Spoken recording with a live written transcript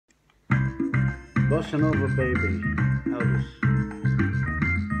Bossa Nova, baby. Elvis.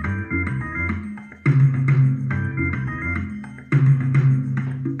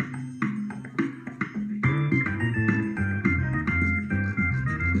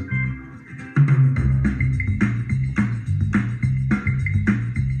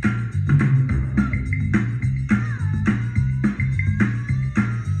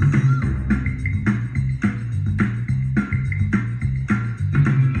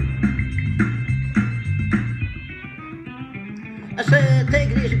 I said, take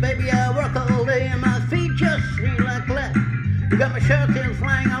it easy, baby, I work all day and my feet just feel like lead. You got my shirt tails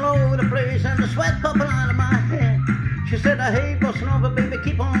flying all over the place and the sweat popping out of my head. She said, I hate Bossa Nova, baby,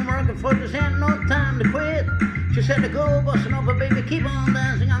 keep on working for this ain't no time to quit. She said, go Bossa Nova, baby, keep on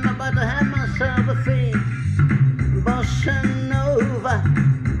dancing, I'm about to have myself a fit. Bossa Nova,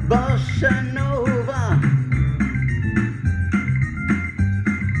 Bossa Nova.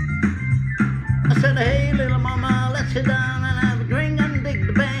 I said, hey little mama, let's sit down and have a drink and dig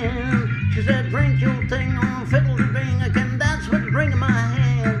the band. She said, drink your thing on fiddle to ring, I can dance with the drink in my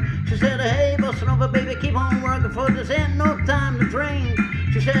hand. She said, hey Bossa Nova, baby, keep on working for this ain't no time to drink.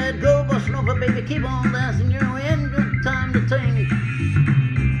 She said, go Bossa Nova, baby, keep on dancing, you ain't good time to think.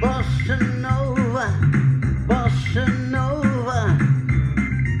 Bossa Nova, Bossa Nova.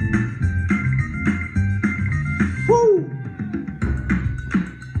 Woo!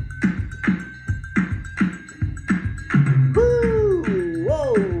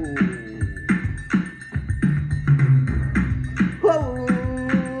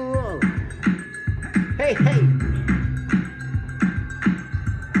 Hey, hey.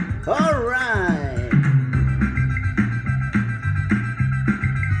 All right.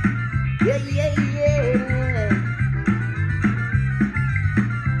 Yeah, yeah, yeah.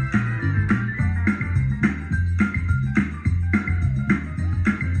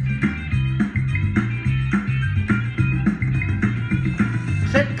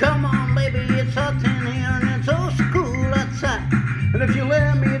 Said, come on, baby, it's hot in here and it's also cool outside. And if you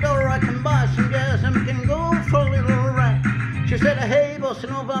let me a door, I can buy some gas and we can go for a little ride. She said, hey, Bossa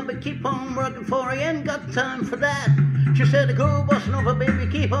Nova, but keep on working for I ain't got time for that. She said, go Bossa Nova, baby,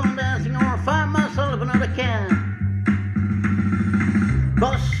 keep on dancing or I'll find myself another cat.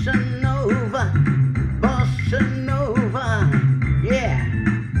 Bossa Nova, Bossa Nova, yeah.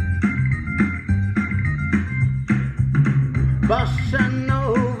 Bossa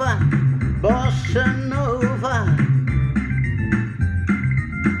Nova, Bossa Nova.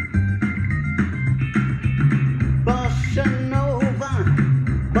 Bossa Nova,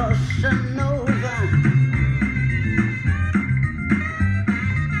 Bossa Nova.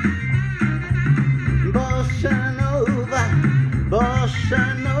 Bossa Nova, Bossa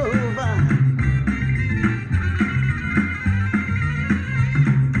Nova.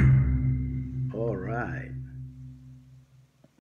 All right.